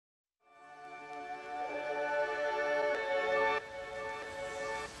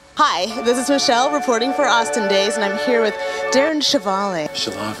Hi, this is Michelle reporting for Austin Days, and I'm here with Darren Shahlavi.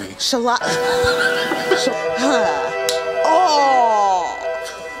 Oh!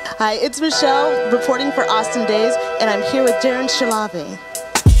 Hi, it's Michelle reporting for Austin Days, and I'm here with Darren Shahlavi.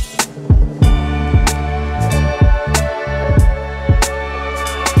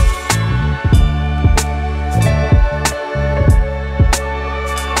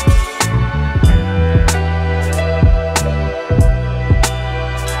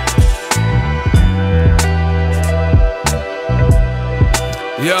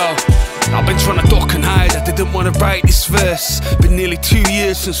 Yo, I've been trying to duck and hide, I didn't want to write this verse. Been nearly 2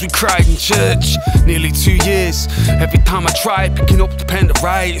 years since we cried in church. Nearly 2 years. Every time I tried picking up the pen to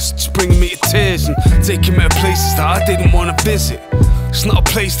write, it's just bringing me to tears and taking me to places that I didn't want to visit. It's not a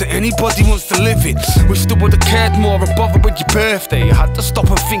place that anybody wants to live in. Wish they would have cared more and bothered with your birthday. I had to stop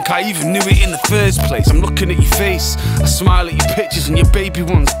and think I even knew it in the first place. I'm looking at your face, I smile at your pictures, and your baby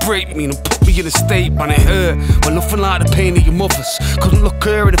ones break me and put me in a state, man, it hurt. But nothing like the pain of your mother's. Couldn't look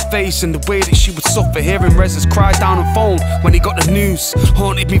her in the face and the way that she would suffer. Hearing Rez's cry down the phone when he got the news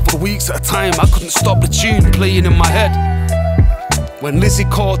haunted me for weeks at a time. I couldn't stop the tune playing in my head. When Lizzie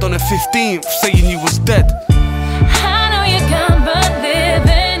called on the 15th saying you was dead. I know you're gone but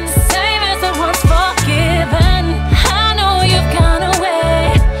living, same as the ones forgiven. I know you've gone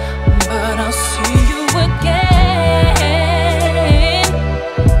away, but I'll see you again.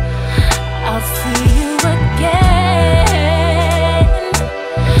 I'll see you again.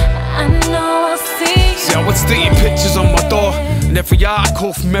 I know I'll see you. See, I would stick your pictures on my door, and every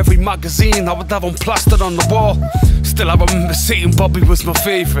article from every magazine I would have them plastered on the wall. Still I remember seeing Bobby was my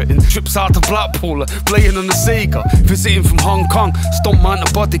favourite, and trips out to Blackpool, playing on the Seagal, visiting from Hong Kong, stuntman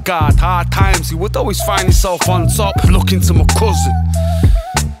the bodyguard. Hard times, he would always find himself on top, looking to my cousin,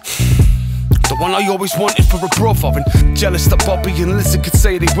 the one I always wanted for a brother, and jealous that Bobby and Lizzie could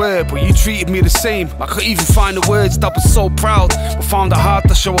say they were, but you treated me the same. I couldn't even find the words, that was so proud, but found it hard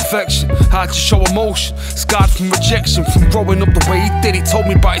to show affection, hard to show emotion, scarred from rejection, from growing up the way he did. He told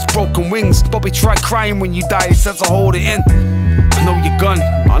me about his broken wings. Bobby tried crying when you died, he said to hold it in. I know you're gone,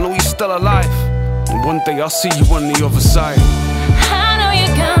 I know you're still alive, and one day I'll see you on the other side. I know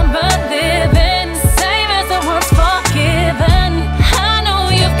you're gone but living, same as the ones forgiven. I know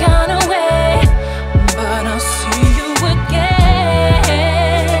you've gone away, but I'll see you again.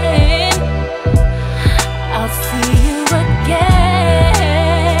 I'll see you again.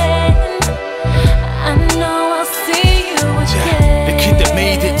 I know I'll see you again. The kid that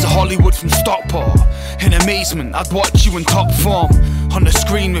made it to Hollywood from Stockport. In amazement, I'd watch you in top form on the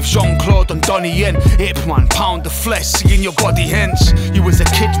screen with Jean-Claude and Donnie Yen. Ip man, pound the flesh, seeing your body hench. You was a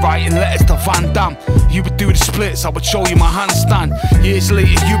kid writing letters to Van Damme. You would do the splits, I would show you my handstand. Years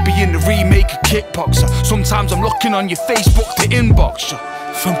later, you'd be in the remake of Kickboxer. Sometimes I'm looking on your Facebook to inbox you.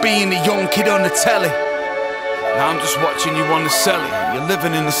 From being a young kid on the telly, now I'm just watching you on the celly. You're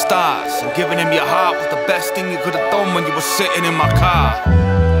living in the stars, and giving him your heart was the best thing you could have done when you were sitting in my car.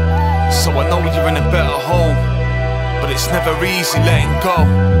 So I know you're in a better home, but it's never easy letting go.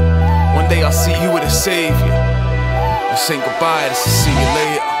 One day I'll see you with a savior, and say goodbye, to see you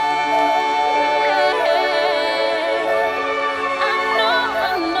later.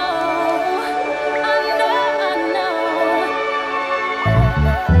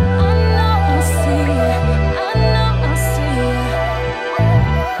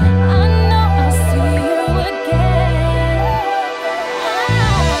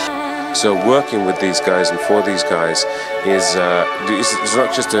 So working with these guys and for these guys is it's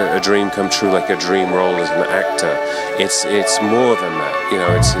not just a dream come true, like a dream role as an actor. It's more than that. You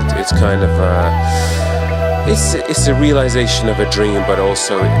know, it's kind of it's a realization of a dream, but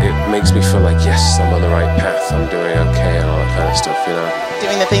also it makes me feel like, yes, I'm on the right path. I'm doing okay and all that kind of stuff. You know,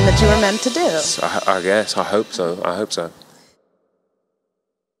 Doing the thing that you were meant to do. So I guess I hope so. I hope so.